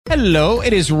Hello,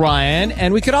 it is Ryan,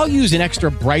 and we could all use an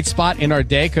extra bright spot in our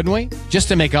day, couldn't we? Just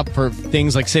to make up for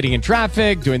things like sitting in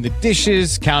traffic, doing the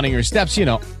dishes, counting your steps, you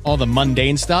know, all the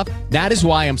mundane stuff. That is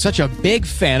why I'm such a big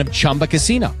fan of Chumba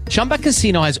Casino. Chumba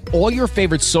Casino has all your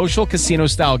favorite social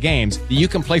casino-style games that you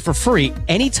can play for free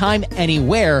anytime,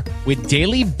 anywhere with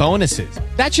daily bonuses.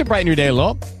 That should brighten your day a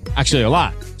little. Actually, a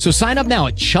lot. So sign up now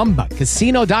at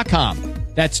ChumbaCasino.com.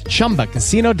 That's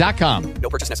ChumbaCasino.com. No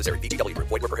purchase necessary. VGW Group.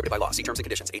 Void where prohibited by law. See terms and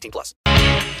conditions. 18+.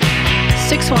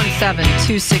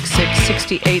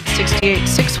 617-266-6868.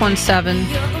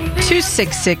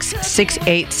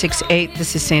 617-266-6868.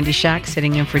 This is Sandy Shack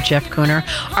sitting in for Jeff Cooner.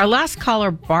 Our last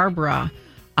caller, Barbara,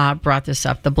 brought this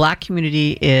up. The black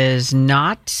community is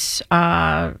not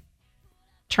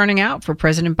turning out for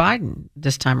President Biden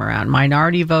this time around.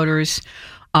 Minority voters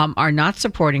are not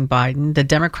supporting Biden. The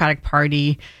Democratic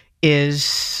Party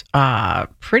is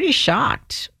pretty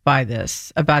shocked by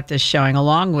this, about this showing,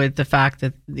 along with the fact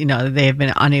that, you know, they have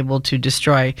been unable to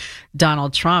destroy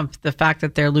Donald Trump. The fact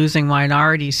that they're losing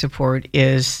minority support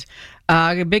is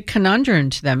a big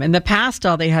conundrum to them. In the past,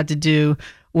 all they had to do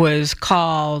was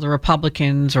call the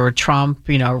Republicans or Trump,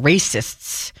 you know,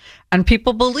 racists, and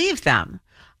people believed them.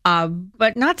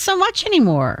 But not so much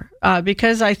anymore,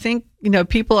 because I think, you know,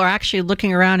 people are actually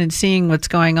looking around and seeing what's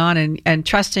going on and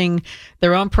trusting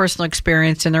their own personal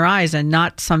experience in their eyes and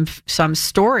not some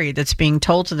story that's being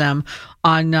told to them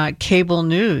on cable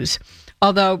news.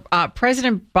 Although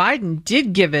President Biden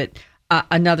did give it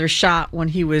another shot when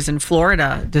he was in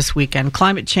Florida this weekend.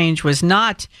 Climate change was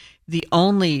not the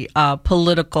only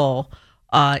political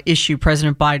issue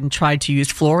President Biden tried to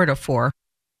use Florida for.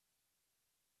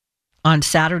 On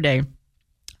Saturday,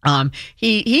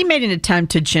 he made an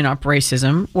attempt to gin up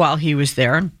racism while he was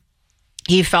there.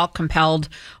 He felt compelled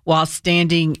while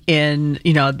standing in,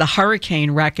 you know, the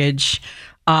hurricane wreckage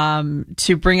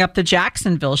to bring up the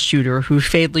Jacksonville shooter who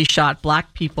fatally shot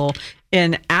black people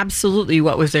in absolutely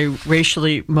what was a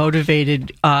racially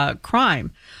motivated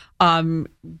crime.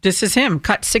 This is him.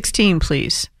 Cut 16,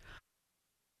 please.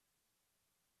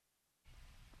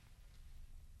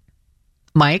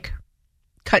 Mike?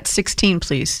 Cut 16,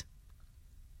 please.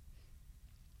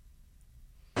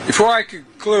 Before I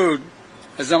conclude,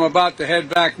 as I'm about to head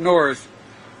back north,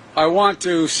 I want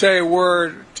to say a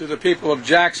word to the people of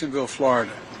Jacksonville,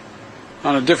 Florida,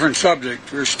 on a different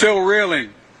subject. We're still reeling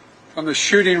from the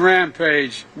shooting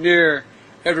rampage near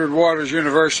Edward Waters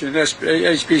University and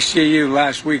HBCU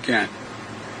last weekend.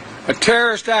 A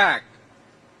terrorist act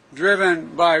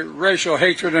driven by racial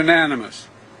hatred and animus.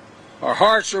 Our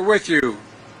hearts are with you,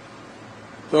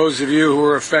 those of you who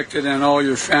were affected and all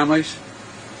your families.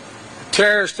 A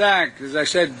terrorist act, as I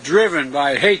said, driven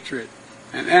by hatred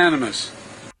and animus.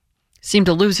 Seemed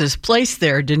to lose his place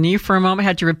there, didn't he? For a moment,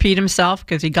 had to repeat himself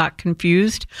because he got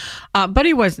confused. But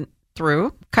he wasn't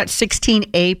through. Cut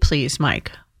 16A, please,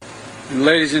 Mike. And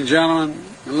ladies and gentlemen,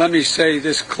 let me say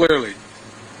this clearly.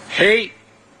 Hate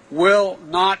will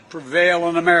not prevail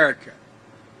in America.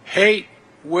 Hate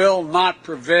will not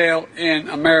prevail in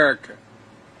America.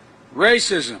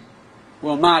 Racism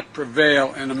will not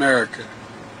prevail in America.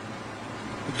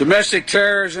 Domestic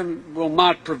terrorism will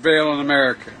not prevail in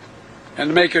America. And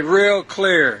to make it real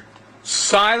clear,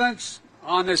 silence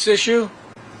on this issue,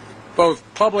 both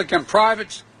public and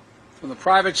private, from the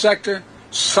private sector,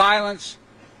 silence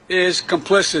is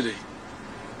complicity.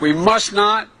 We must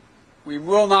not, we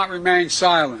will not remain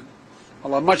silent.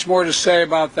 I'll have much more to say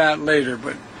about that later,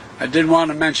 but I didn't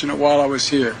want to mention it while I was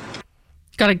here.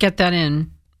 Got to get that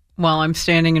in while I'm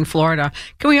standing in Florida.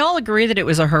 Can we all agree that it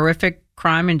was a horrific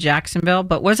crime in Jacksonville,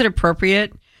 but was it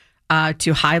appropriate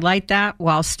to highlight that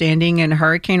while standing in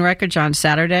hurricane wreckage on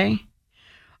Saturday?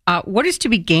 What is to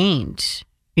be gained,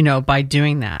 you know, by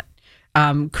doing that?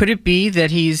 Could it be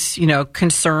that he's, you know,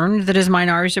 concerned that his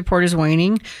minority support is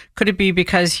waning? Could it be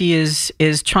because he is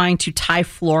trying to tie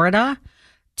Florida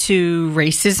to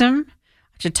racism,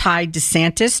 to tie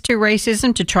DeSantis to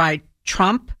racism, to try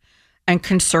Trump and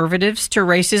conservatives to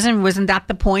racism? Wasn't that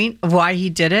the point of why he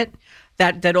did it?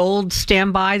 That old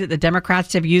standby that the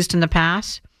Democrats have used in the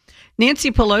past?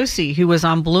 Nancy Pelosi, who was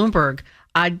on Bloomberg,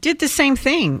 did the same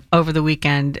thing over the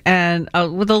weekend, and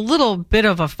with a little bit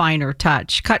of a finer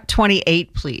touch. Cut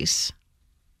 28, please.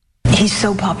 He's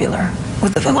so popular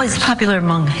with the voters. Well, he's popular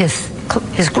among his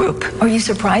group. Are you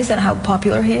surprised at how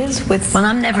popular he is with? Well,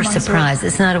 I'm never surprised.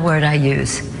 It's not a word I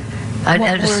use. I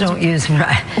just don't use it.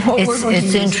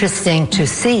 It's interesting to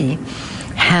see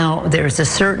how there's a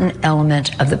certain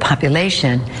element of the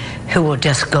population who will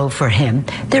just go for him.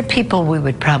 They're people we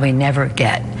would probably never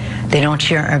get They don't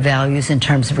share our values in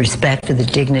terms of respect for the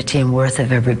dignity and worth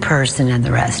of every person and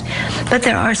the rest. But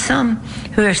there are some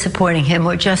who are supporting him who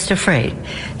are just afraid.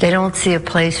 They don't see a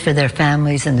place for their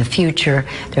families in the future.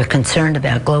 They're concerned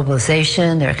about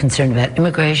globalization. They're concerned about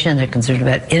immigration. They're concerned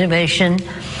about innovation.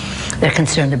 They're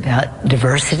concerned about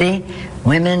diversity,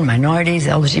 women, minorities,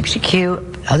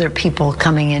 LGBTQ, other people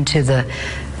coming into the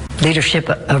leadership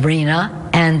arena,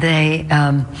 and they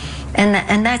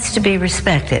and that's to be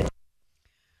respected.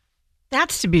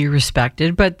 That's to be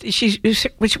respected, but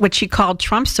what she called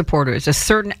Trump supporters, a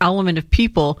certain element of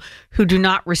people who do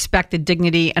not respect the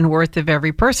dignity and worth of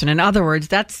every person. In other words,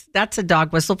 that's a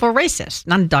dog whistle for racist.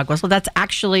 Not a dog whistle. That's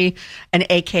actually an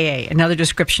AKA, another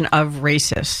description of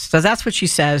racist. So that's what she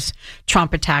says.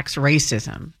 Trump attacks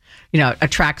racism.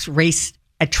 Attracts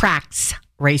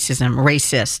racism,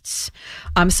 racists.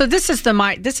 So this is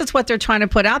what they're trying to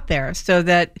put out there, so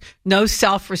that no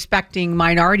self-respecting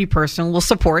minority person will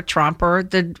support Trump or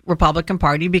the Republican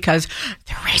Party because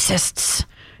they're racists.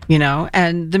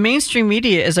 And the mainstream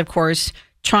media is, of course,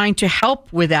 trying to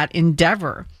help with that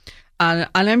endeavor. And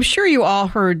I'm sure you all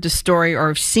heard the story or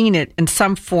have seen it in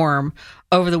some form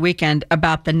over the weekend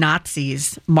about the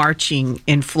Nazis marching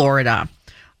in Florida.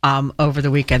 Over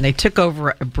the weekend, they took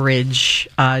over a bridge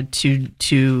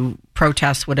to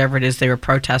protest whatever it is they were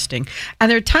protesting,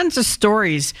 and there are tons of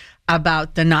stories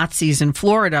about the Nazis in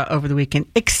Florida over the weekend.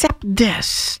 Except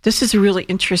this is really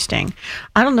interesting.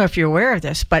 I don't know if you're aware of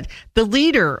this, but the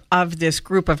leader of this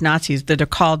group of Nazis that are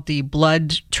called the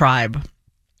Blood Tribe,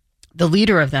 the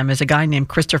leader of them is a guy named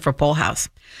Christopher Pohlhaus.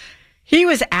 He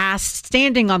was asked,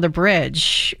 standing on the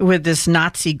bridge with this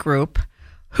Nazi group,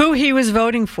 who he was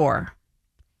voting for.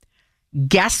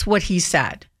 Guess what he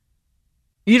said?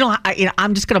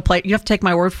 I'm just going to play it. You have to take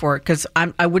my word for it because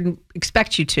I wouldn't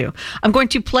expect you to. I'm going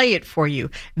to play it for you.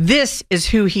 This is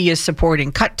who he is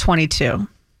supporting. Cut 22.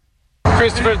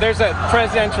 Christopher, there's a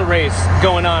presidential race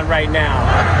going on right now.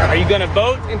 Are you going to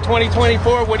vote in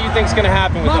 2024? What do you think is going to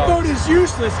happen with My vote is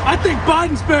useless. I think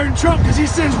Biden's better than Trump because he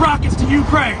sends rockets to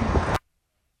Ukraine.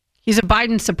 He's a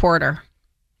Biden supporter.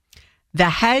 The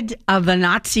head of the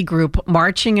Nazi group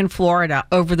marching in Florida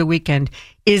over the weekend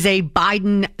is a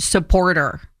Biden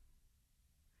supporter.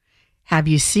 Have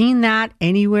you seen that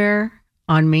anywhere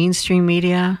on mainstream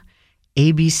media?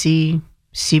 ABC,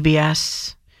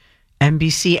 CBS,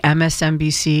 NBC,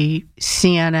 MSNBC,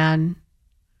 CNN.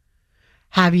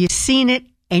 Have you seen it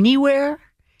anywhere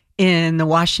in the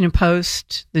Washington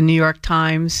Post, the New York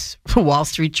Times, Wall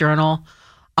Street Journal,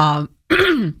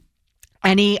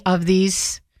 any of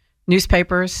these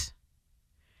newspapers?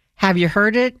 Have you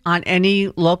heard it on any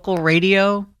local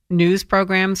radio news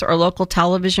programs or local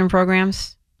television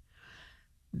programs?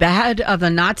 The head of the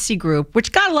Nazi group,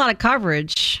 which got a lot of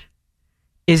coverage,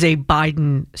 is a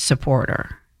Biden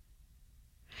supporter.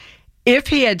 If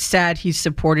he had said he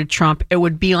supported Trump, it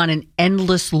would be on an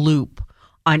endless loop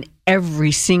on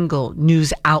every single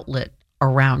news outlet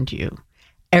around you.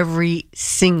 Every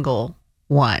single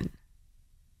one.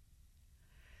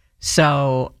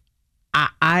 So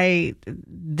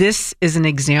this is an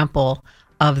example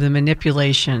of the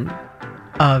manipulation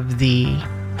of the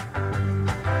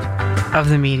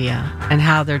media and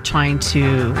how they're trying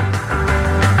to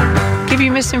give you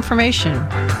misinformation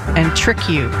and trick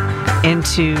you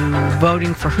into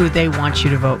voting for who they want you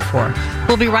to vote for.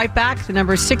 We'll be right back. The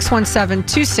number is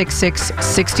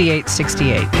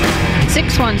 617-266-6868.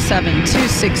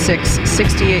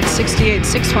 617-266-6868.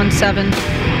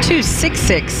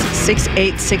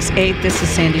 617-266-6868. This is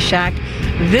Sandy Shack.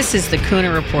 This is the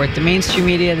Cooner Report. The mainstream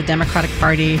media, the Democratic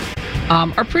Party,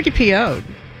 are pretty PO'd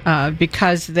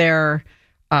because their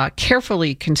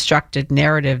carefully constructed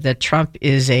narrative that Trump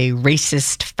is a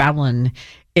racist felon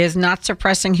is not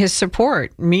suppressing his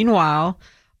support. Meanwhile,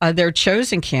 their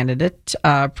chosen candidate,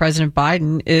 President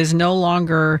Biden, is no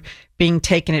longer being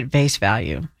taken at face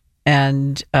value,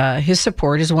 and his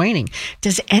support is waning.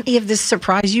 Does any of this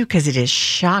surprise you? Because it is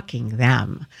shocking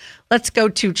them. Let's go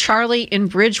to Charlie in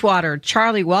Bridgewater.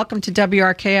 Charlie, welcome to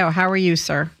WRKO. How are you,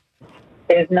 sir?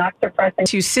 It is not suppressing.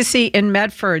 To Sissy in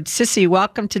Medford. Sissy,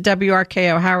 welcome to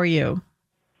WRKO. How are you?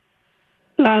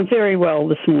 Very well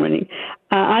this morning.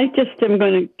 I just am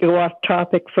going to go off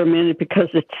topic for a minute because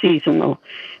it's seasonal.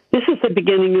 This is the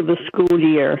beginning of the school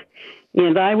year,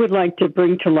 and I would like to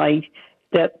bring to light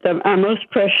that our most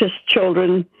precious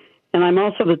children, and I'm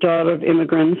also the daughter of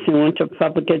immigrants who went to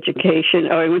public education,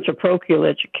 or I went to parochial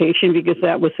education because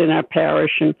that was in our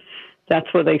parish, and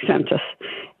that's where they sent us.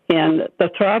 And the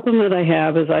problem that I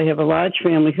have is I have a large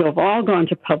family who have all gone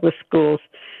to public schools.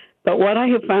 But what I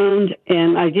have found,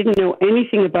 and I didn't know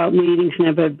anything about meetings,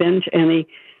 never been to any,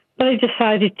 but I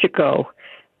decided to go.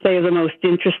 they are the most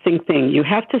interesting thing. You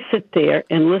have to sit there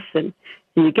and listen,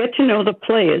 and you get to know the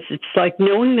players. It's like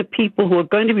knowing the people who are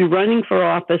going to be running for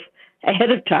office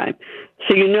ahead of time,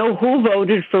 so you know who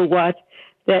voted for what.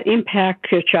 That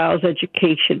impacts your child's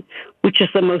education, which is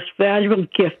the most valuable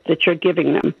gift that you're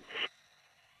giving them.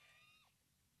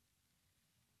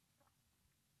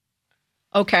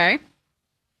 Okay.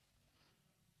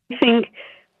 I think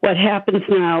what happens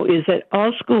now is that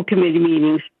all school committee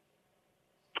meetings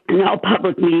and all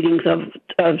public meetings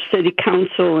of city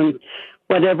council and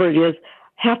whatever it is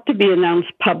have to be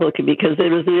announced publicly, because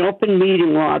there is an open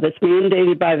meeting law that's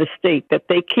mandated by the state that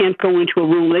they can't go into a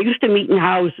room. They used to meet in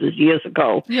houses years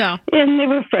ago. Yeah. And they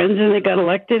were friends and they got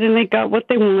elected and they got what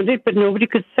they wanted, but nobody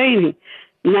could say anything.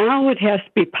 Now it has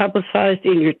to be publicized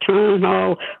in your town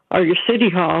hall or your city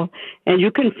hall, and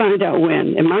you can find out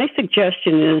when. And my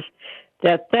suggestion is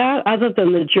that other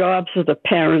than the jobs of the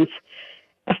parents,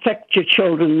 affect your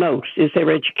children most is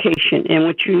their education. And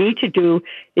what you need to do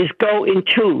is go in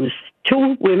twos.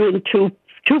 2 women, two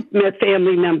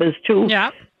family members, to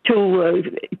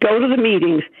go to the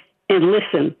meetings and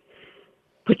listen.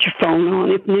 Put your phone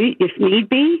on if need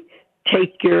be.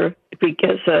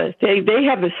 Because they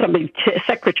have somebody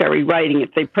secretary writing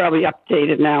it. They probably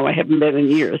updated now. I haven't been in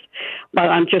years, but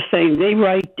I'm just saying they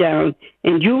write down,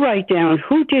 and you write down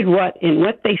who did what and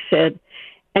what they said,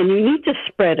 and you need to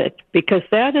spread it, because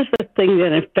that is the thing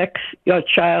that affects your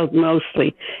child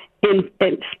mostly. And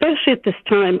especially at this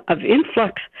time of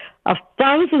influx of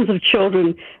thousands of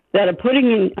children that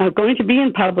are going to be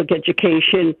in public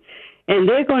education, and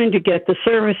they're going to get the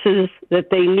services that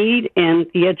they need and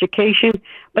the education,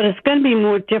 but it's going to be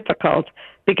more difficult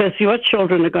because your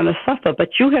children are going to suffer,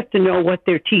 but you have to know what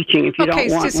they're teaching if you don't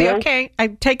want Sissy, okay, I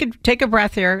take a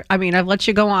breath here. I mean, I've let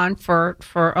you go on for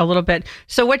a little bit.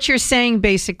 So what you're saying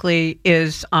basically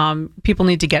is people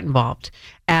need to get involved.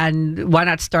 And why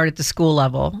not start at the school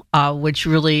level, which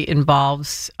really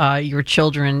involves your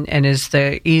children, and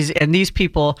and these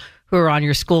people who are on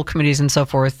your school committees and so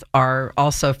forth are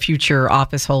also future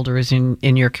office holders in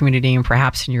your community and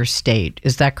perhaps in your state.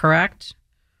 Is that correct?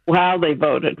 How they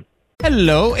voted.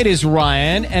 Hello, it is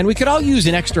Ryan, and we could all use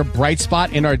an extra bright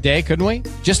spot in our day, couldn't we?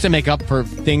 Just to make up for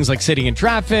things like sitting in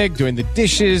traffic, doing the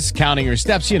dishes, counting your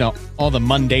steps, all the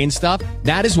mundane stuff.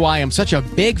 That is why I'm such a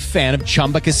big fan of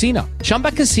Chumba Casino.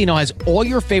 Chumba Casino has all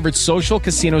your favorite social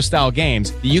casino-style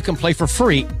games that you can play for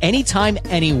free anytime,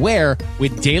 anywhere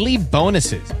with daily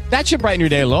bonuses. That should brighten your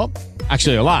day a little.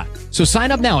 Actually, a lot. So sign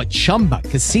up now at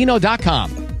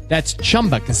ChumbaCasino.com. That's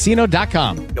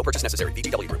ChumbaCasino.com. No purchase necessary.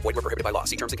 VGW Group. Void where prohibited by law.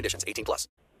 See terms and conditions. 18+.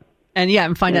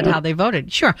 And find out how they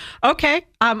voted. Sure. Okay.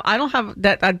 I don't have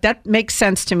that. That makes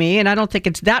sense to me, and I don't think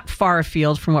it's that far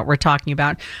afield from what we're talking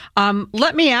about.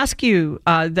 Let me ask you,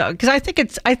 because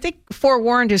I think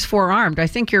forewarned is forearmed. I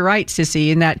think you're right,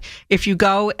 Sissy, in that if you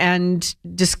go and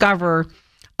discover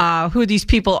who these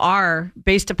people are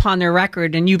based upon their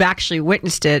record, and you've actually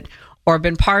witnessed it or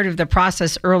been part of the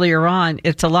process earlier on,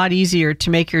 it's a lot easier to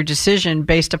make your decision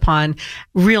based upon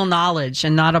real knowledge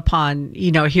and not upon,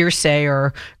 hearsay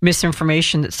or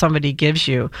misinformation that somebody gives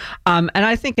you. And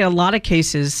I think in a lot of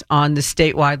cases on the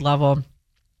statewide level,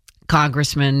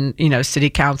 congressmen,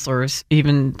 city councilors,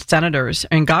 even senators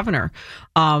and governor,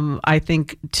 I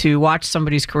think to watch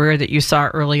somebody's career that you saw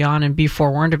early on and be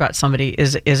forewarned about somebody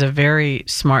is a very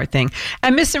smart thing.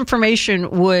 And misinformation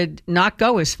would not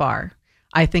go as far.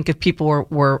 I think if people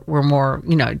were more,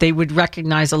 they would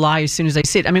recognize a lie as soon as they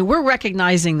see it. I mean, we're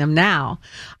recognizing them now,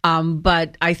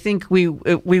 but I think we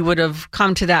would have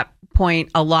come to that point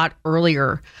a lot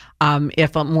earlier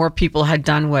if more people had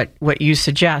done what you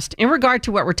suggest. In regard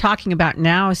to what we're talking about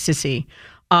now, Sissy,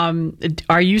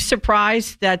 are you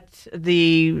surprised that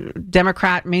the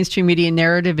Democrat mainstream media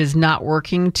narrative is not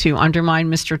working to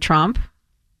undermine Mr. Trump?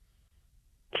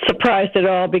 Surprised at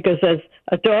all, because as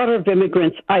a daughter of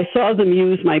immigrants, I saw them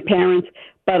use my parents,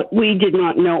 but we did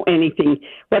not know anything.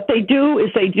 What they do is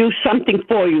they do something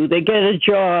for you. They get a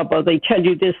job, or they tell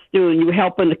you this, and you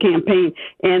help in the campaign,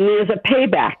 and there's a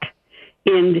payback.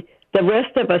 And the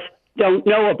rest of us don't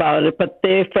know about it, but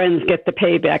their friends get the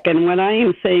payback. And what I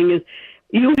am saying is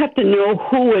you have to know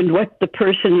who and what the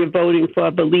person you're voting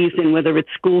for believes in, whether it's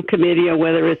school committee or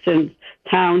whether it's in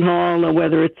town hall or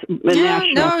whether it's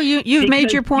national. No, you've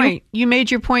made your point. You made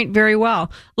your point very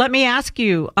well. Let me ask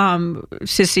you,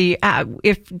 Sissy,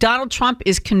 if Donald Trump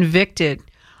is convicted,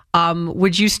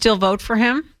 would you still vote for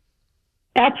him?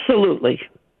 Absolutely.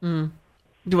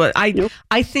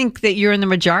 I think that you're in the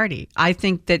majority. I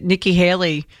think that Nikki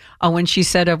Haley, when she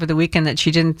said over the weekend that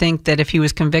she didn't think that if he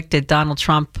was convicted, Donald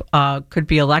Trump could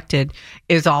be elected,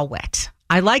 is all wet.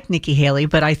 I like Nikki Haley,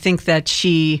 but I think that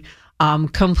she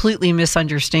completely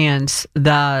misunderstands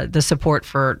the support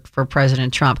for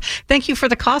President Trump. Thank you for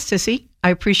the call, Sissy. I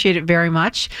appreciate it very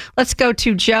much. Let's go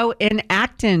to Joe in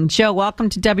Acton. Joe, welcome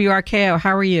to WRKO.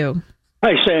 How are you?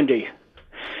 Hi, Sandy.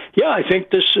 Yeah, I think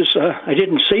this is, I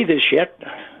didn't see this yet.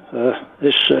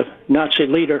 This Nazi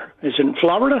leader is in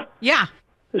Florida? Yeah.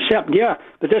 This happened, yeah.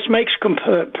 But this makes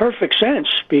perfect sense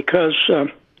because, the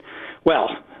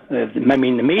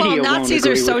media Well, Nazis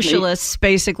are socialists,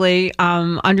 basically,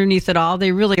 underneath it all.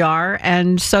 They really are,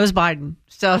 and so is Biden.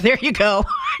 So there you go,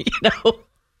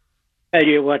 Tell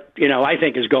you what, I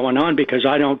think is going on because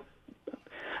I'm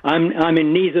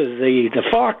in neither the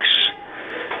Fox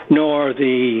nor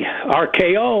the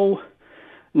RKO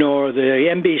nor the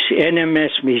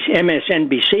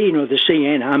MSNBC nor the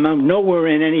CNN. I'm nowhere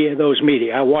in any of those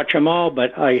media. I watch them all,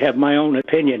 but I have my own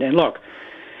opinion. And look,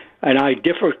 and I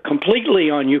differ completely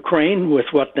on Ukraine with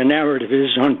what the narrative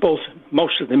is on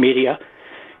most of the media.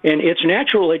 And it's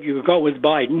natural that you go with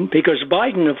Biden because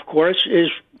Biden, of course,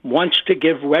 wants to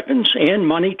give weapons and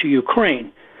money to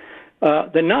Ukraine.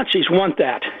 The Nazis want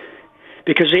that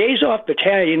because the Azov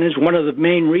Battalion is one of the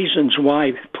main reasons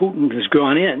why Putin has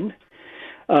gone in.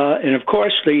 And, of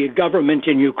course, the government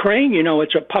in Ukraine,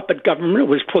 it's a puppet government. It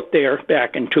was put there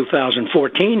back in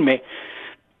 2014,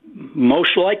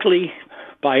 most likely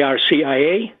by our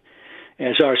CIA,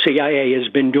 as our CIA has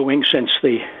been doing since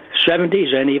the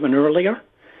 70s and even earlier.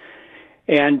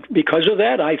 And because of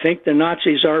that, I think the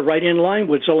Nazis are right in line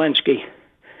with Zelensky.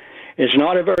 It's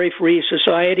not a very free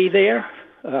society there.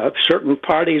 Certain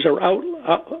parties are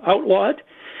outlawed,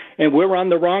 and we're on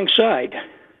the wrong side.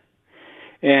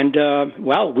 And,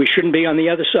 we shouldn't be on the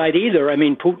other side either. I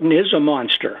mean, Putin is a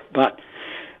monster. But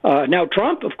now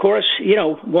Trump, of course,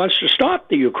 wants to stop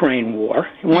the Ukraine war.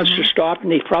 He wants to stop,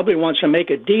 and he probably wants to make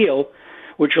a deal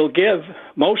which will give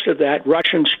most of that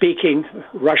Russian-speaking,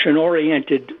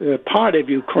 Russian-oriented part of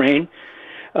Ukraine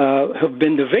have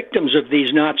been the victims of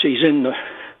these Nazis in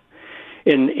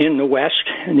the West.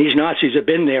 And these Nazis have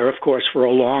been there, of course, for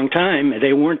a long time.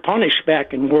 They weren't punished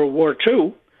back in World War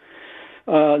II.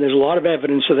 There's a lot of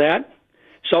evidence of that.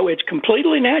 So it's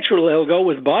completely natural they'll go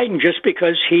with Biden just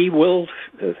because he will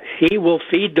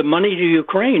feed the money to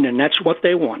Ukraine, and that's what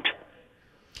they want.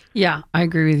 Yeah, I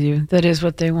agree with you. That is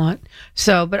what they want.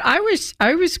 So, but I was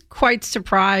quite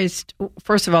surprised.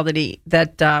 First of all,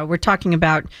 that we're talking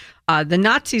about the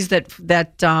Nazis that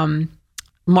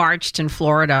marched in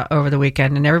Florida over the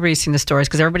weekend, and everybody's seen the stories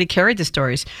because everybody carried the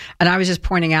stories. And I was just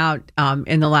pointing out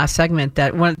in the last segment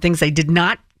that one of the things they did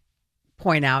not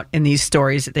point out in these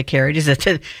stories that they carried is that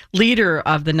the leader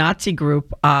of the Nazi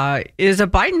group is a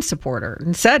Biden supporter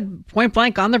and said point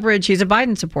blank on the bridge he's a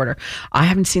Biden supporter. I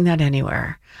haven't seen that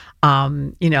anywhere.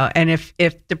 And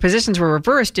if the positions were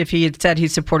reversed, if he had said he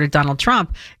supported Donald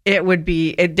Trump, there'd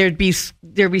be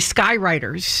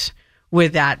skywriters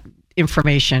with that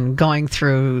information going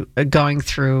through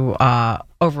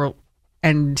over.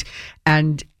 And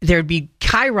there'd be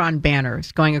Chiron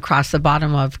banners going across the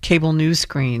bottom of cable news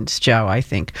screens, Joe, I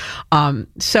think.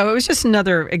 So it was just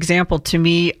another example to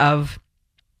me of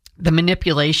the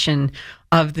manipulation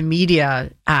of the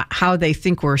media, how they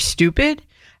think we're stupid,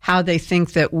 how they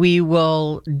think that we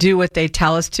will do what they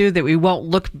tell us to, that we won't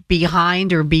look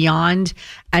behind or beyond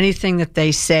anything that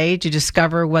they say to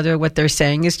discover whether what they're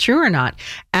saying is true or not.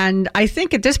 And I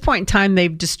think at this point in time,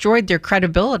 they've destroyed their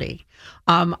credibility.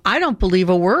 I don't believe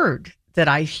a word that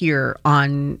I hear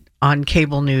on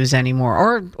cable news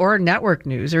anymore, or network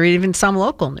news, or even some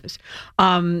local news.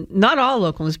 Not all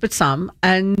local news, but some.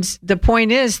 And the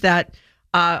point is that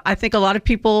I think a lot of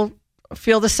people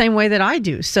feel the same way that I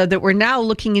do, so that we're now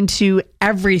looking into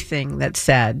everything that's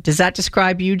said. Does that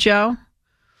describe you, Joe?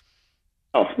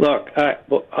 Oh, look,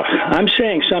 I'm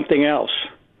saying something else.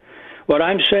 What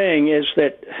I'm saying is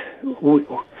that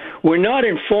we're not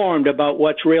informed about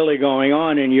what's really going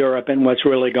on in Europe and what's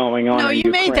really going on in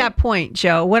Ukraine. No, you made that point,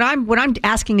 Joe. What I'm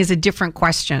asking is a different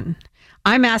question.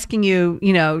 I'm asking you,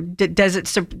 does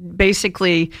it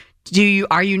basically,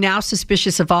 are you now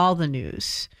suspicious of all the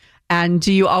news? And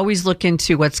do you always look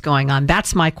into what's going on?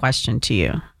 That's my question to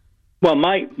you. Well,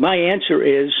 my answer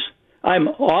is I'm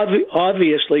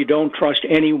obviously don't trust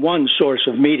any one source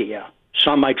of media.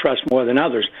 Some I trust more than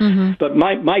others. Mm-hmm. But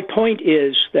my point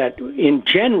is that in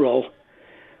general,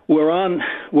 we're on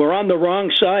the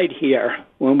wrong side here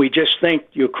when we just think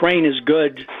Ukraine is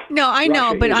good. No, I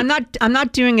know, but I'm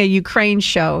not doing a Ukraine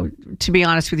show, to be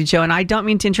honest with you, Joe, and I don't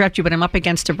mean to interrupt you, but I'm up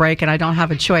against a break and I don't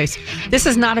have a choice. This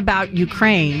is not about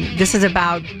Ukraine. This is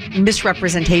about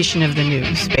misrepresentation of the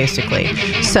news, basically.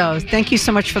 So thank you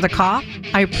so much for the call.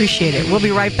 I appreciate it. We'll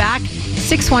be right back.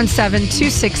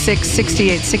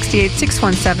 617-266-6868,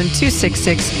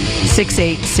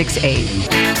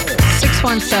 617-266-6868.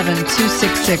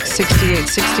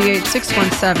 617-266-6868,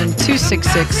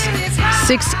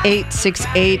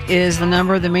 617-266-6868 is the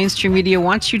number. The mainstream media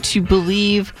wants you to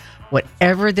believe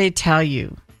whatever they tell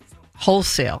you,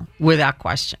 wholesale, without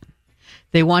question.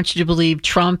 They want you to believe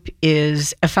Trump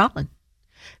is a felon.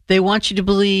 They want you to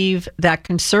believe that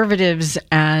conservatives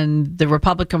and the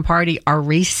Republican Party are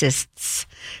racists.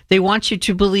 They want you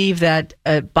to believe that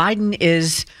Biden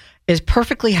is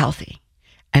perfectly healthy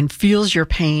and feels your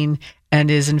pain and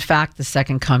is in fact the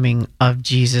second coming of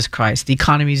Jesus Christ. The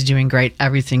economy is doing great.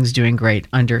 Everything's doing great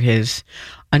under his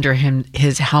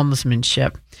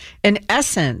helmsmanship. In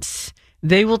essence,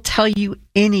 they will tell you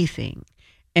anything,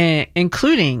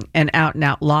 including an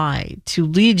out-and-out lie, to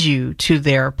lead you to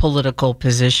their political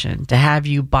position, to have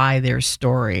you buy their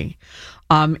story.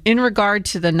 In regard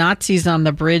to the Nazis on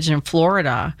the bridge in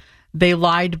Florida, they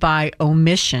lied by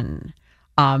omission.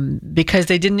 Because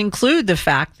they didn't include the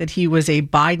fact that he was a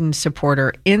Biden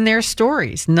supporter in their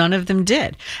stories. None of them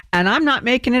did. And I'm not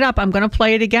making it up. I'm going to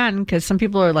play it again because some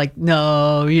people are like,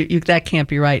 no, that can't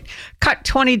be right. Cut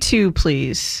 22,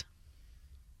 please.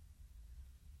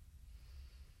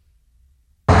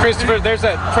 Christopher, there's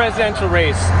a presidential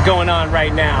race going on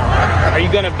right now. Are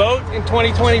you going to vote in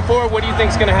 2024? What do you think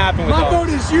is going to happen with My all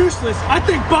vote is useless. I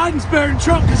think Biden's better than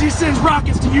Trump because he sends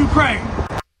rockets to Ukraine.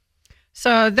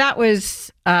 So that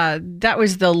was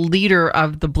the leader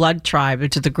of the Blood Tribe,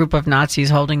 which is the group of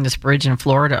Nazis holding this bridge in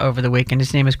Florida over the weekend.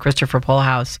 His name is Christopher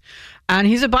Pohlhaus, and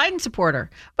he's a Biden supporter.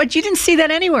 But you didn't see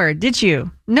that anywhere, did you?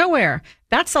 Nowhere.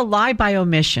 That's a lie by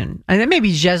omission. And it may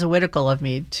be Jesuitical of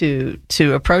me to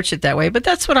approach it that way, but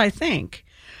that's what I think.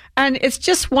 And it's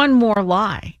just one more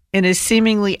lie in a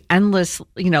seemingly endless,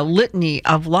 litany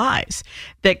of lies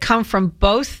that come from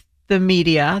both the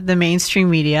media, the mainstream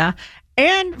media,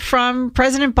 and from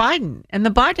President Biden and the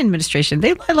Biden administration.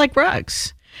 They lie like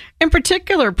rugs. In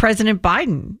particular, President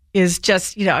Biden is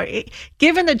just,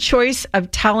 given the choice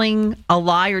of telling a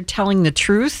lie or telling the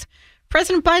truth,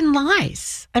 President Biden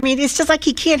lies. I mean, it's just like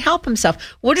he can't help himself.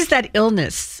 What is that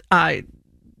illness it's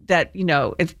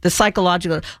the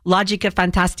psychological logica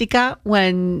fantastica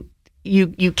when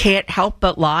you can't help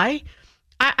but lie?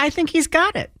 I think he's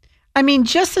got it. I mean,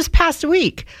 just this past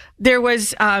week, there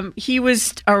was,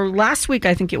 last week,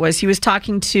 I think it was, he was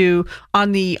talking to,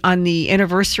 on the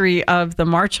anniversary of the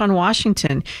March on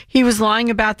Washington, he was lying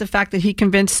about the fact that he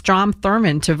convinced Strom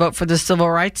Thurmond to vote for the Civil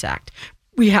Rights Act.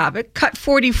 We have it. Cut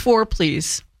 44,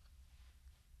 please.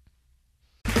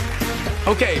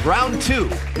 Okay, round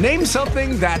two. Name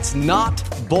something that's not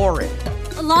boring.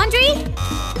 A laundry?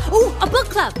 Ooh, a book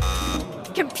club.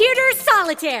 Computer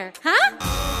solitaire, huh?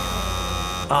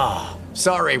 Ah,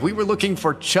 sorry, we were looking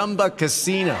for Chumba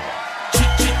Casino.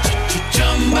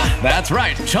 That's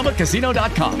right,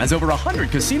 ChumbaCasino.com has over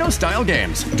 100 casino-style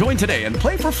games. Join today and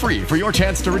play for free for your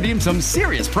chance to redeem some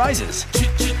serious prizes.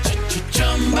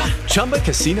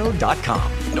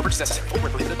 ChumbaCasino.com. No purchase necessary. Void where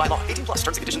prohibited by law. 18+. Terms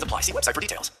and conditions apply. See website for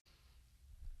details.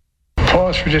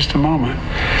 Pause for just a moment.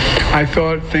 I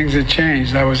thought things had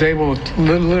changed. I was able to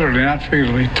literally, not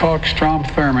figuratively, talk Strom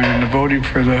Thurmond into voting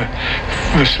for the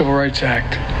Civil Rights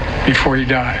Act before he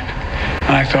died.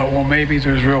 And I thought, well, maybe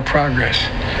there's real progress.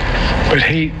 But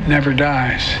hate never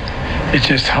dies. It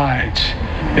just hides.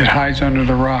 It hides under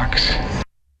the rocks.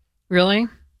 Really?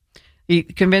 You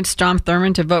convinced Strom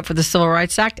Thurmond to vote for the Civil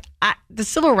Rights Act? The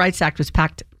Civil Rights Act was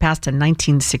passed in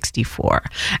 1964,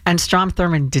 and Strom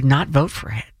Thurmond did not vote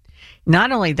for it.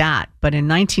 Not only that, but in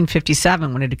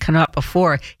 1957, when it had come up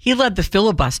before, he led the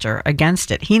filibuster against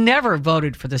it. He never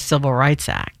voted for the Civil Rights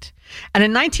Act. And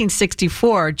in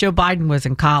 1964, Joe Biden was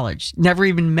in college, never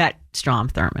even met Strom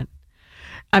Thurmond.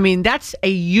 I mean, that's a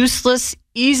useless,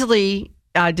 easily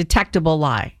detectable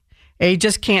lie. He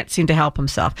just can't seem to help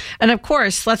himself. And of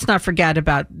course, let's not forget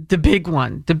about the big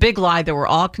one, the big lie that we're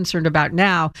all concerned about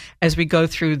now as we go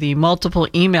through the multiple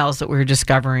emails that we're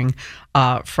discovering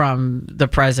from the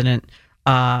president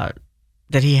that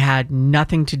he had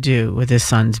nothing to do with his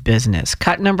son's business.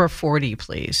 Cut number 40,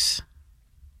 please.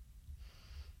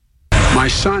 My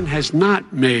son has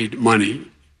not made money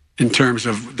in terms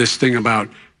of this thing about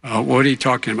What are you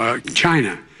talking about?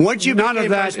 China. Once you None became of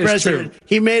that vice is president, true.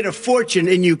 he made a fortune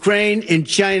in Ukraine, in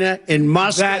China, in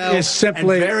Moscow, That is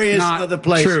simply and various not other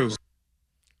places. true.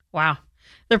 Wow.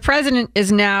 The president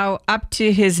is now up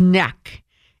to his neck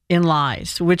in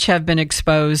lies, which have been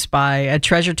exposed by a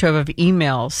treasure trove of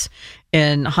emails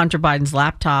in Hunter Biden's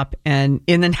laptop and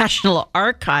in the National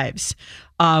Archives.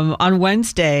 On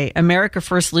Wednesday, America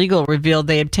First Legal revealed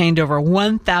they obtained over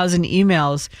 1,000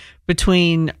 emails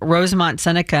between Rosemont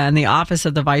Seneca and the office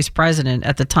of the vice president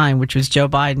at the time, which was Joe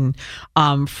Biden,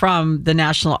 from the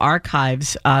National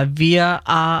Archives via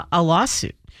a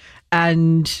lawsuit.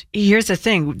 And here's the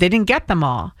thing. They didn't get them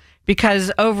all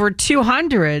because over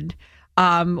 200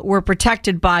 were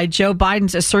protected by Joe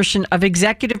Biden's assertion of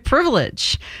executive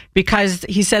privilege because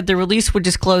he said the release would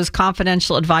disclose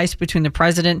confidential advice between the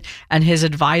president and his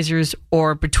advisors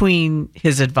or between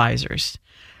his advisors.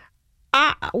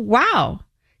 Wow.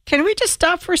 Can we just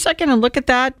stop for a second and look at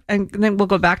that? And then we'll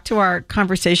go back to our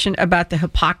conversation about the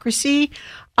hypocrisy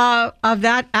of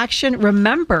that action.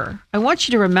 Remember, I want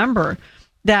you to remember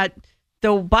that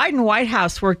the Biden White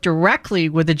House worked directly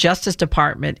with the Justice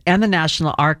Department and the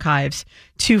National Archives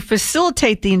to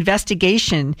facilitate the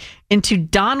investigation into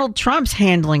Donald Trump's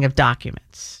handling of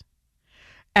documents.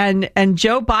 And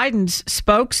Joe Biden's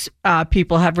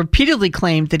spokespeople have repeatedly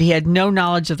claimed that he had no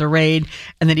knowledge of the raid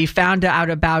and that he found out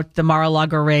about the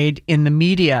Mar-a-Lago raid in the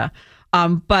media.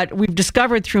 But we've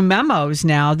discovered through memos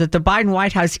now that the Biden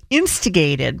White House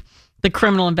instigated the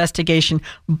criminal investigation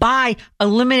by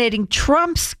eliminating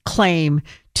Trump's claim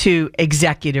to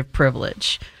executive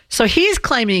privilege. So he's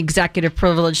claiming executive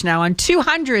privilege now on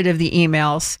 200 of the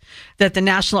emails that the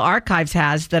National Archives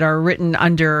has that are written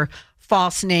under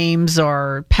false names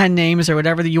or pen names or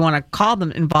whatever you want to call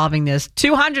them involving this.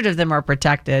 200 of them are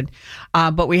protected,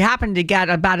 but we happen to get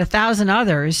about 1,000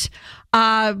 others.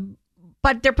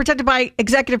 But they're protected by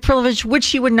executive privilege, which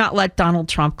he would not let Donald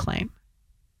Trump claim.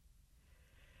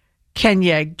 Can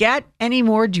you get any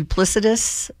more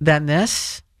duplicitous than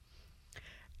this?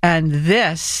 And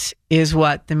this is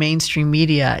what the mainstream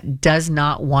media does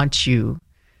not want you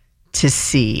to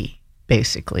see,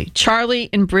 basically. Charlie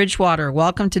in Bridgewater,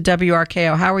 welcome to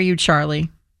WRKO. How are you, Charlie?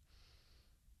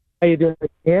 How you doing? Can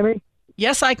you hear me?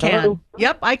 Yes, I can. Hello?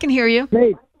 Yep, I can hear you.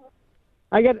 Hey,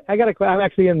 I'm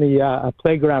actually in the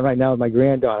playground right now with my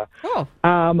granddaughter. Oh.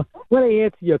 I'm going to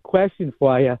answer your question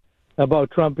for you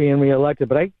about Trump being reelected,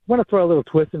 but I want to throw a little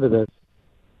twist into this.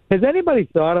 Has anybody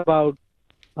thought about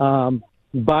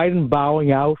Biden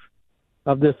bowing out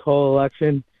of this whole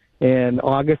election in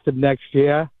August of next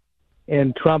year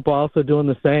and Trump also doing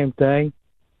the same thing?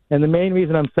 And the main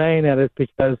reason I'm saying that is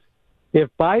because if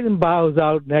Biden bows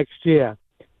out next year,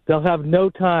 they'll have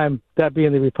no time, that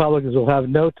being the Republicans will have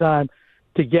no time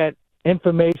to get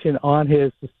information on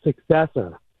his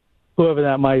successor, whoever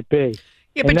that might be.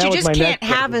 Yeah, but you just can't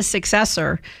have a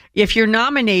successor. If you're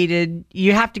nominated,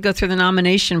 you have to go through the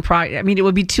nomination process. I mean, it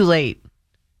would be too late.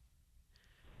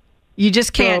 You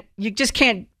just can't. You just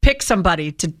can't pick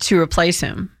somebody to replace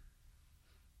him.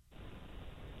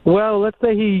 Well, let's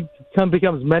say he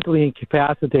becomes mentally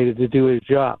incapacitated to do his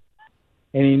job,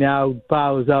 and he now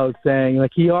bows out, saying,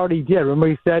 like he already did. Remember,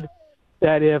 he said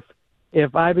that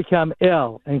if I become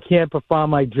ill and can't perform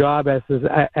my job as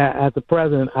the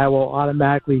president, I will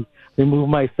automatically remove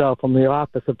myself from the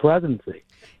office of presidency.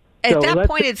 At that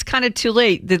point, it's kind of too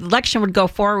late. The election would go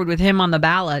forward with him on the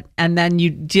ballot, and then you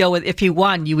deal with, if he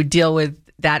won, you would deal with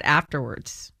that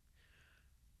afterwards.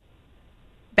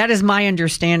 That is my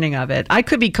understanding of it. I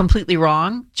could be completely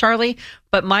wrong, Charlie,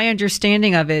 but my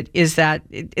understanding of it is that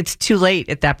it's too late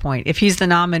at that point. If he's the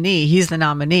nominee,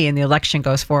 and the election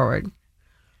goes forward.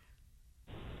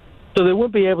 So they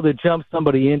wouldn't be able to jump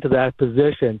somebody into that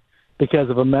position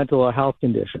because of a mental or health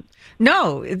condition.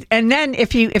 No, and then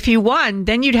if he won,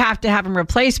 then you'd have to have him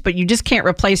replaced, but you just can't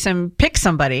replace him. Pick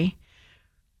somebody.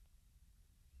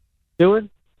 Do it?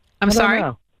 I'm sorry.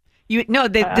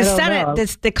 The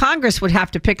Senate, the Congress would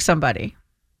have to pick somebody.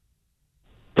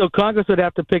 So Congress would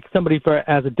have to pick somebody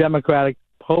as a Democratic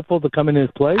hopeful to come in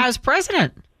his place? As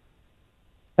president.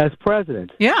 As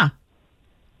president? Yeah.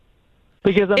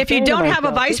 Because if you don't have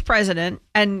a vice president,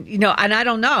 and I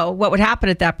don't know what would happen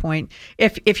at that point.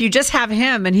 If you just have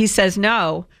him and he says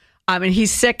no, and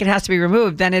he's sick, it has to be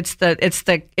removed. Then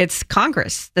it's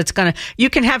Congress that's gonna. You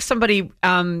can have somebody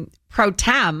pro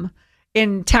tem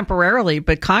in temporarily,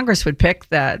 but Congress would pick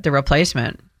the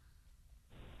replacement.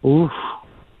 Oof,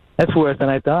 that's worse than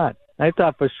I thought. I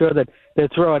thought for sure that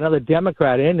they'd throw another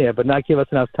Democrat in there, but not give us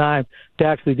enough time to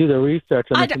actually do the research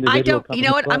on this individual. You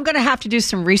know what? I'm going to have to do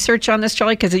some research on this,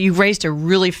 Charlie, because you've raised a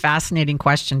really fascinating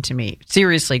question to me.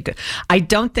 Seriously. I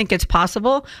don't think it's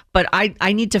possible, but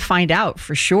I need to find out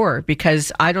for sure,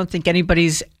 because I don't think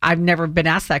I've never been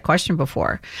asked that question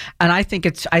before. And I think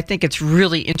it's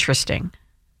really interesting.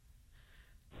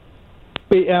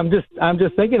 I'm just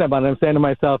thinking about it. I'm saying to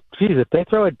myself, geez, if they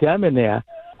throw a Dem in there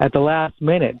at the last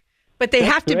minute. But they'd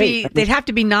have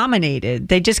to be nominated.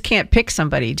 They just can't pick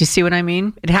somebody. Do you see what I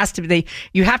mean? It has to be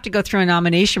you have to go through a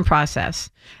nomination process.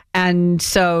 And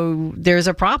so there's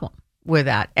a problem with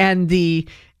that. And the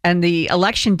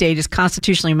election date is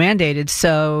constitutionally mandated.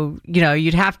 So,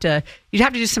 you'd have to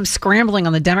do some scrambling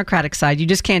on the Democratic side. You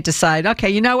just can't decide, okay,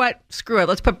 you know what? Screw it.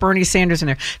 Let's put Bernie Sanders in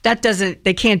there.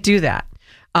 They can't do that.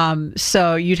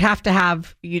 So you'd have to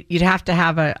have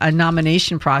a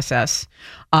nomination process,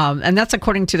 and that's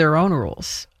according to their own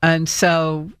rules. And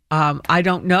so I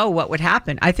don't know what would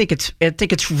happen. I think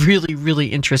it's really, really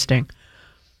interesting.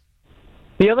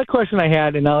 The other question I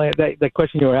had, and the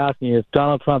question you were asking is,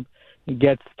 Donald Trump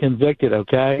gets convicted,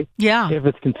 okay? Yeah. If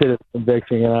it's considered a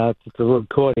conviction, it's a little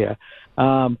court here.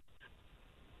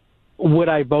 Would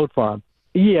I vote for him?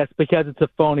 Yes, because it's a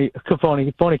phony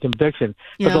conviction.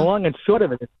 Yeah. But the long and short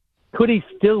of it is, could he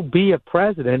still be a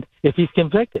president if he's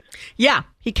convicted? Yeah,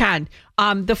 he can.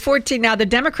 The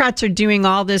Democrats are doing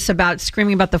all this about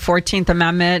screaming about the 14th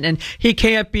Amendment, and he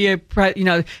can't be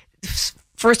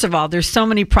First of all, there's so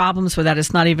many problems with that.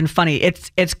 It's not even funny.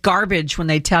 It's garbage when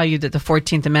they tell you that the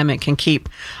 14th Amendment can keep.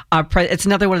 It's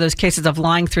another one of those cases of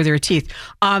lying through their teeth.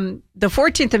 The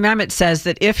 14th Amendment says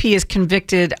that if he is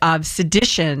convicted of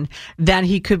sedition, then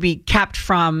he could be kept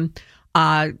from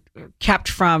holding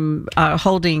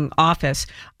office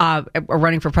or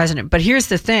running for president. But here's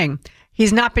the thing: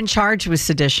 he's not been charged with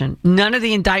sedition. None of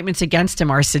the indictments against him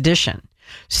are sedition.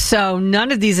 So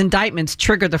none of these indictments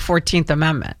trigger the 14th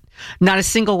Amendment. Not a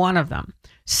single one of them.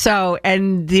 So,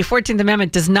 and the 14th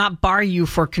Amendment does not bar you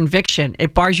for conviction.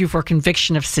 It bars you for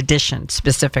conviction of sedition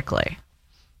specifically.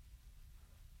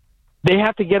 They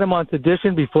have to get him on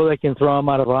sedition before they can throw him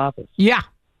out of office. Yeah.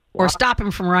 Or stop him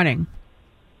from running.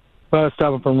 Or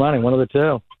stop him from running, one of the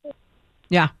two.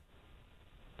 Yeah.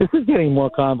 This is getting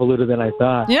more convoluted than I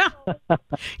thought. Yeah.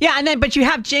 Yeah, but you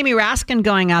have Jamie Raskin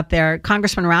going out there,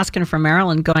 Congressman Raskin from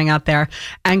Maryland going out there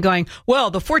and going,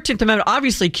 well, the 14th Amendment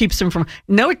obviously keeps him from...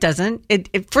 No, it doesn't.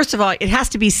 First of all, it has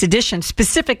to be sedition.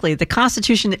 Specifically, the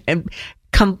Constitution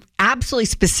absolutely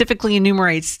specifically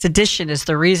enumerates sedition as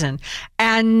the reason.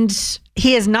 And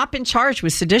he has not been charged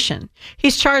with sedition.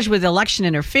 He's charged with election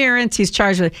interference. He's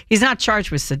not charged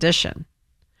with sedition.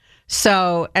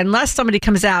 So unless somebody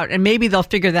comes out, and maybe they'll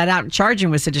figure that out and charge him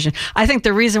with sedition. I think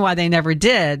the reason why they never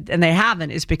did, and they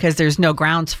haven't, is because there's no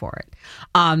grounds for it.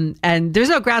 And there's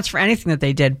no grounds for anything that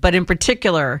they did. But in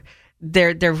particular,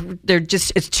 they're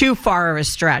just, it's too far of a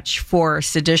stretch for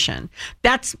sedition.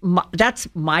 That's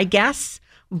my guess.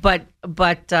 But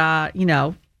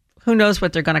who knows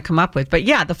what they're going to come up with. But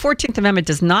yeah, the 14th Amendment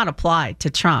does not apply to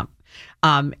Trump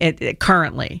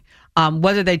currently.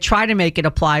 Whether they try to make it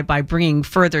apply by bringing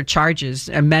further charges,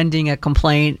 amending a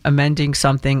complaint, amending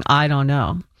something, I don't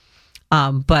know.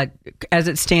 But as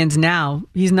it stands now,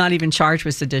 he's not even charged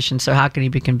with sedition, so how can he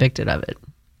be convicted of it?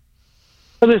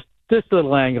 Well, there's this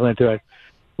little angle into it.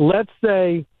 Let's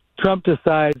say Trump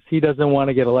decides he doesn't want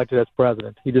to get elected as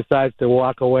president. He decides to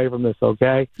walk away from this,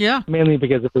 okay? Yeah. Mainly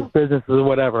because of his business or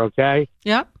whatever, okay?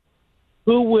 Yeah.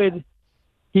 Who would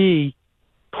he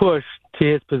push to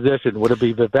his position? Would it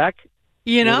be Vivek?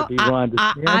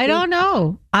 I don't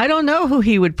know. I don't know who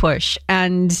he would push,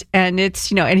 and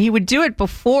it's and he would do it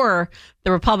before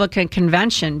the Republican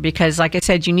convention because, like I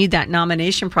said, you need that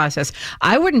nomination process.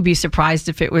 I wouldn't be surprised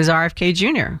if it was RFK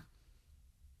Jr.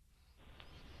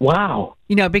 Wow.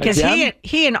 Because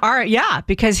he and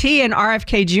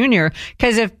RFK Jr.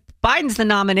 Because if Biden's the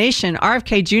nomination,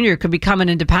 RFK Jr. could become an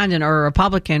independent or a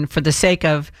Republican for the sake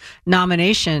of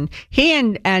nomination. He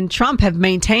and Trump have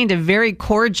maintained a very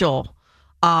cordial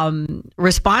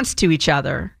response to each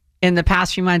other in the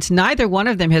past few months. Neither one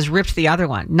of them has ripped the other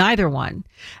one. Neither one.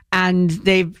 And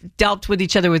they've dealt with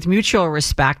each other with mutual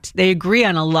respect. They agree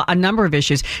on a number of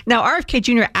issues. Now, RFK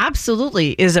Jr.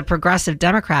 absolutely is a progressive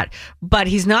Democrat, but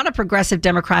he's not a progressive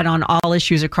Democrat on all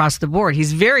issues across the board.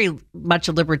 He's very much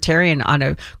a libertarian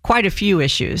on quite a few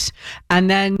issues.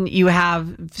 And then you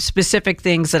have specific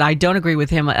things that I don't agree with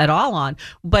him at all on.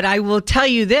 But I will tell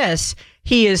you this.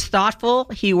 He is thoughtful,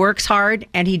 he works hard,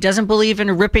 and he doesn't believe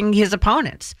in ripping his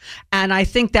opponents. And I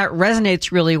think that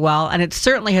resonates really well, and it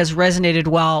certainly has resonated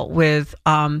well with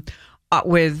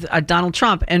Donald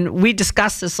Trump. And we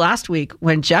discussed this last week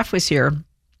when Jeff was here.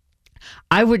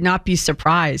 I would not be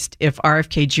surprised if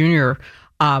RFK Jr.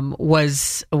 And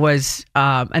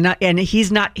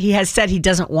he's not. He has said he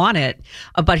doesn't want it,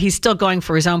 but he's still going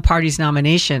for his own party's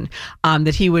nomination.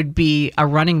 That he would be a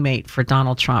running mate for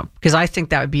Donald Trump, because I think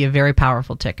that would be a very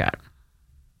powerful ticket.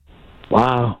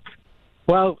 Wow.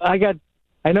 Well, I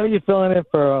know you're filling in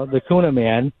for the Kuna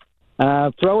Man.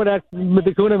 Throw it at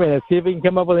the Kuna Man and see if he can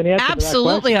come up with an answer.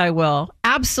 Absolutely, I will.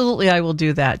 Absolutely, I will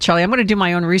do that, Charlie. I'm going to do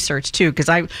my own research too, because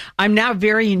I'm now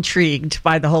very intrigued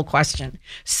by the whole question.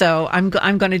 So I'm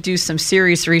going to do some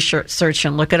serious research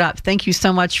and look it up. Thank you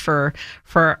so much for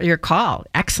your call.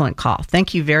 Excellent call.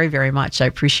 Thank you very, very much. I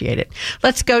appreciate it.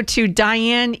 Let's go to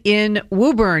Diane in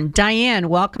Woburn. Diane,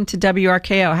 welcome to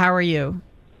WRKO. How are you?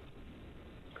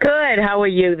 Good. How are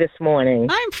you this morning?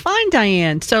 I'm fine,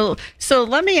 Diane. So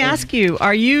let me ask you,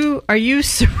 are you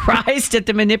surprised at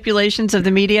the manipulations of the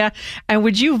media? And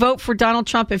would you vote for Donald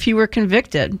Trump if he were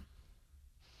convicted?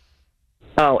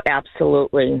 Oh,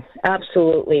 absolutely.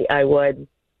 Absolutely, I would.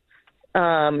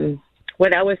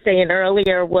 What I was saying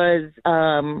earlier was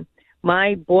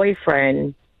my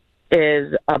boyfriend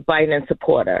is a Biden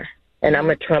supporter, and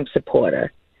I'm a Trump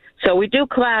supporter. So we do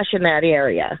clash in that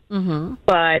area. Mm-hmm.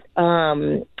 But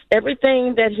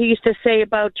everything that he used to say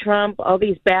about Trump, all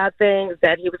these bad things,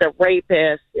 that he was a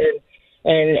rapist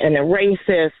and a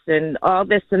racist and all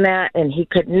this and that, and he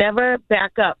could never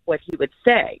back up what he would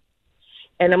say.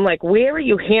 And I'm like, where are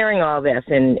you hearing all this?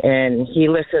 And he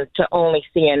listens to only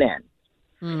CNN.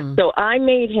 Mm. So I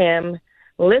made him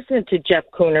listen to Jeff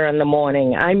Cooner in the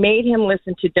morning. I made him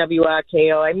listen to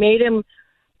WRKO. I made him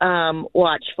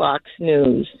watch Fox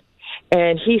News.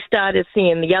 And he started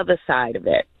seeing the other side of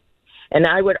it. And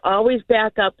I would always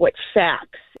back up with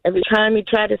facts. Every time he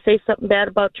tried to say something bad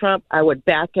about Trump, I would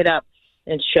back it up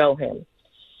and show him.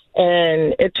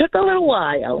 And it took a little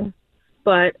while,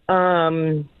 but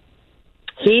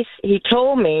he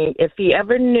told me if he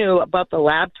ever knew about the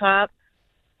laptop,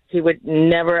 he would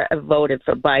never have voted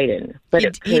for Biden.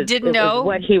 But he didn't know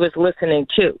what he was listening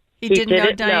to. He didn't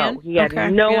know, Diane? He had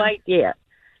no idea.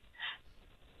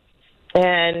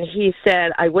 And he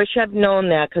said, I wish I'd known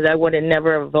that because I would have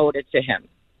never voted for him.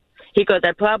 He goes,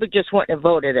 I probably just wouldn't have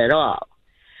voted at all.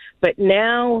 But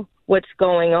now what's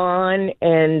going on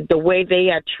and the way they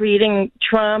are treating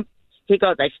Trump, he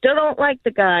goes, I still don't like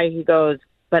the guy. He goes,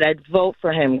 but I'd vote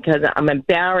for him because I'm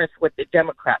embarrassed what the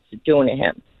Democrats are doing to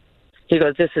him. He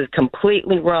goes, this is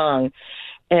completely wrong.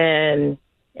 And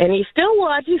he still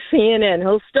watches CNN.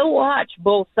 He'll still watch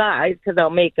both sides because I'll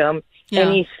make him. Yeah.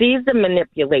 And he sees the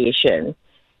manipulation.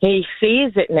 He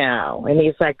sees it now. And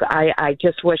he's like, I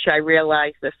just wish I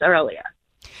realized this earlier.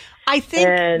 I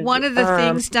think one of the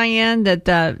things, Diane,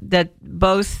 that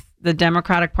both the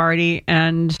Democratic Party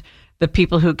and the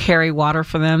people who carry water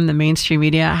for them, the mainstream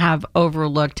media, have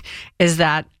overlooked is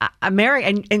that America,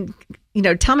 and you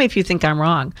know, tell me if you think I'm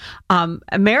wrong,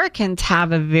 Americans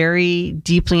have a very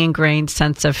deeply ingrained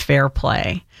sense of fair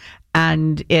play.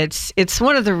 And it's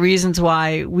one of the reasons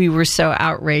why we were so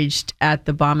outraged at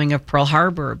the bombing of Pearl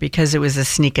Harbor, because it was a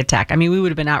sneak attack. I mean, we would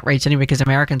have been outraged anyway because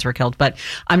Americans were killed. But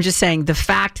I'm just saying the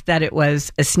fact that it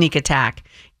was a sneak attack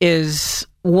is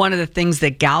one of the things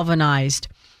that galvanized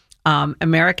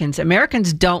Americans.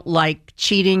 Americans don't like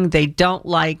cheating. They don't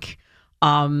like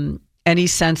any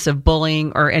sense of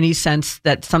bullying or any sense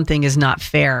that something is not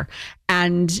fair.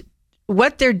 And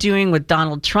what they're doing with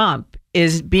Donald Trump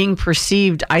is being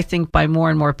perceived, I think, by more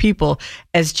and more people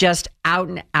as just out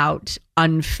and out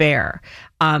unfair.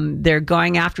 They're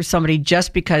going after somebody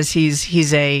just because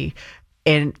he's an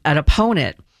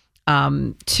opponent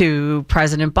to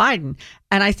President Biden.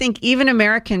 And I think even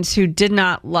Americans who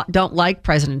don't like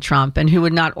President Trump and who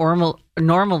would not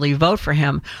normally vote for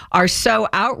him are so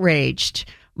outraged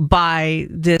by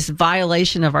this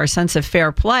violation of our sense of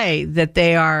fair play that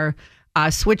they are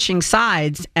switching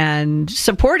sides and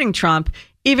supporting Trump,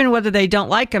 even whether they don't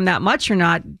like him that much or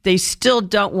not. They still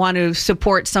don't want to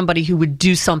support somebody who would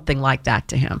do something like that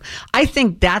to him. I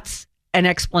think that's an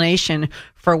explanation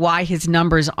for why his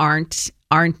numbers aren't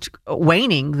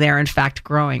waning. They're in fact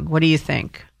growing. What do you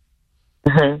think?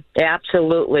 Mm-hmm.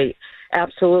 Absolutely.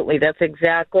 That's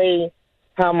exactly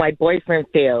how my boyfriend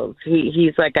feels.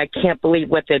 He's like, I can't believe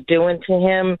what they're doing to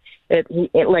him.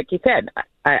 Like you said,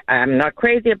 I'm not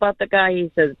crazy about the guy,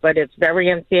 he says, but it's very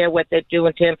unfair what they're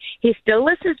doing to him. He still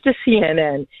listens to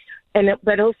CNN,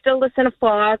 but he'll still listen to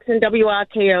Fox and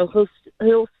WRKO.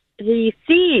 He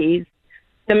sees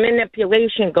the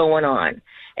manipulation going on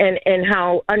and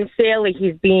how unfairly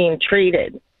he's being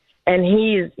treated. And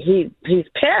he's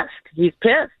pissed. He's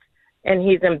pissed. and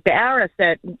he's embarrassed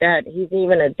that he's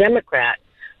even a Democrat.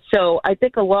 So I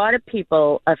think a lot of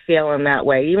people are feeling that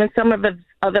way. Even some of his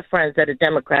other friends that are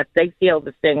Democrats, they feel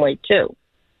the same way too.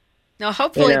 Now,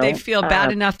 hopefully they feel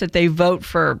bad enough that they vote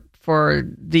for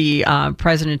the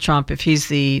President Trump if he's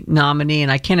the nominee,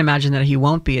 and I can't imagine that he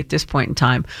won't be at this point in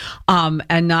time,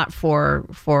 and not for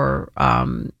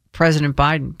President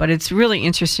Biden. But it's really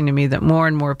interesting to me that more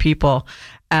and more people,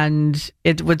 and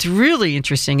what's really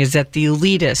interesting is that the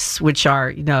elitists, which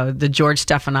are the George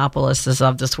Stephanopoulos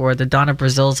of this world, the Donna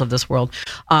Brazils of this world,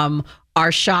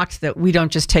 are shocked that we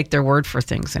don't just take their word for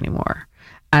things anymore.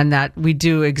 And that we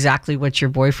do exactly what your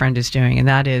boyfriend is doing. And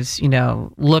that is,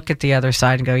 look at the other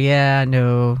side and go, yeah,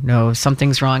 no,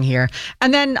 something's wrong here.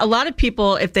 And then a lot of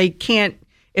people, if they can't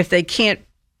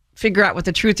figure out what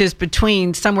the truth is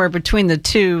somewhere between the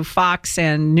two, Fox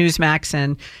and Newsmax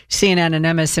and CNN and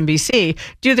MSNBC,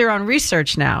 do their own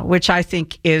research now, which I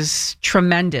think is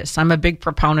tremendous. I'm a big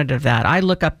proponent of that. I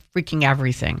look up freaking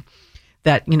everything.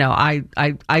 That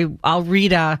I'll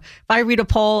read if I read a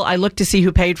poll, I look to see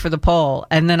who paid for the poll,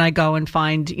 and then I go and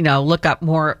find look up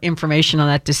more information on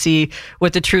that to see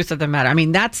what the truth of the matter. I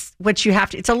mean, that's what you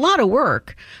have to. It's a lot of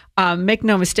work. Make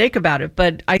no mistake about it,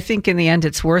 but I think in the end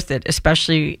it's worth it,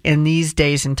 especially in these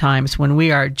days and times when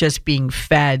we are just being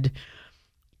fed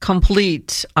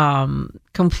complete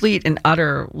and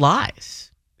utter lies.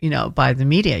 By the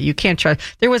media. You can't trust.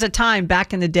 There was a time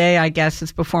back in the day, I guess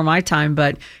it's before my time,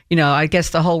 but, I guess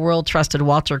the whole world trusted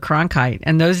Walter Cronkite,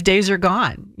 and those days are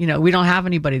gone. We don't have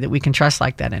anybody that we can trust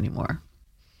like that anymore.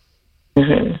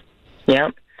 Mm-hmm. Yeah.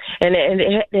 And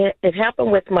it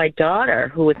happened with my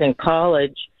daughter, who was in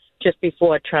college just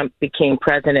before Trump became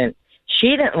president.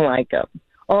 She didn't like him,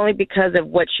 only because of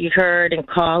what she heard in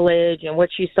college and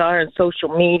what she saw on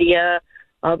social media,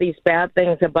 all these bad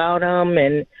things about him,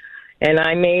 and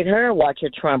I made her watch a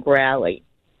Trump rally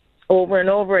over and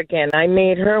over again. I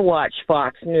made her watch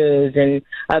Fox News and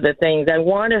other things. I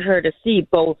wanted her to see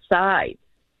both sides.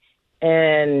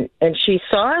 And she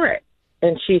saw it.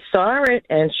 And she saw it,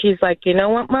 and she's like, you know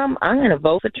what, Mom? I'm going to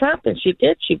vote for Trump. And she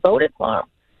did. She voted for him.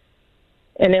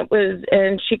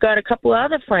 And she got a couple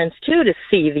other friends, too, to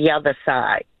see the other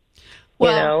side.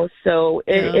 Well, So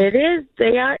it is,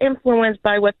 they are influenced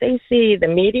by what they see. The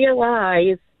media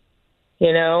lies.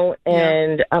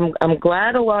 And I'm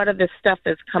glad a lot of this stuff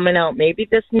is coming out. Maybe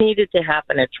this needed to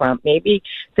happen to Trump. Maybe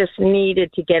this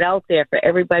needed to get out there for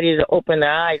everybody to open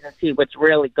their eyes and see what's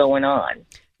really going on.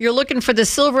 You're looking for the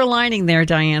silver lining there,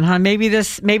 Diane, huh? Maybe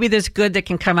there's good that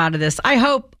can come out of this. I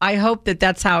hope that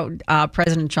that's how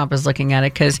President Trump is looking at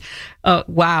it, because,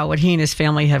 wow, what he and his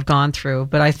family have gone through.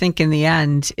 But I think in the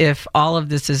end, if all of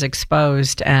this is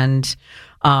exposed and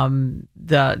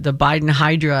the Biden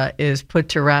Hydra is put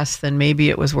to rest, then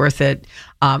maybe it was worth it.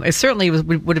 It certainly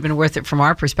would have been worth it from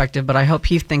our perspective, but I hope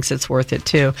he thinks it's worth it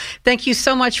too. Thank you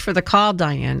so much for the call,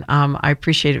 Diane. I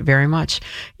appreciate it very much.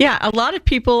 Yeah, a lot of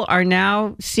people are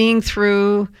now seeing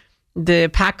through the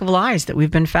pack of lies that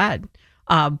we've been fed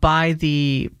by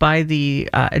the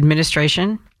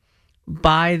administration,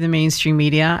 by the mainstream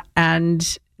media,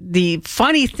 and the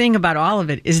funny thing about all of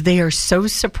it is they are so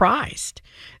surprised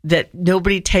that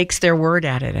nobody takes their word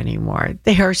at it anymore.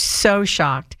 They are so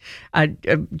shocked.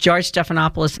 George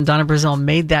Stephanopoulos and Donna Brazil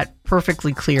made that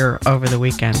perfectly clear over the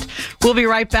weekend. We'll be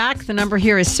right back. The number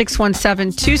here is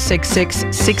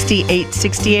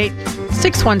 617-266-6868.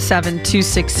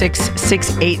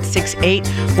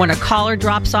 617-266-6868. When a caller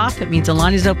drops off, it means a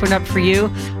line is opened up for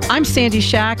you. I'm Sandy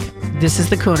Shack. This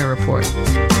is the Cooner Report.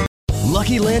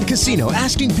 Lucky Land Casino,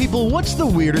 asking people, what's the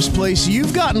weirdest place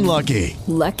you've gotten lucky?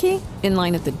 Lucky? In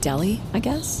line at the deli, I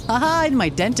guess? Aha, in my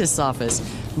dentist's office.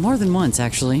 More than once,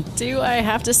 actually. Do I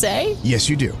have to say? Yes,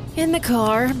 you do. In the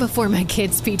car before my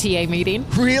kids' PTA meeting.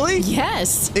 Really?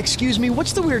 Yes. Excuse me,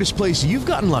 what's the weirdest place you've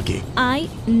gotten lucky? I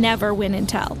never win and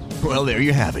tell. Well, there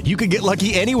you have it. You can get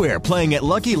lucky anywhere, playing at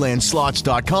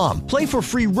LuckyLandSlots.com. Play for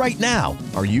free right now.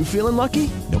 Are you feeling lucky?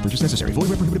 No purchase necessary. Void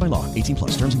where prohibited by law.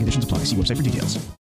 18+. Terms and conditions apply. See website for details.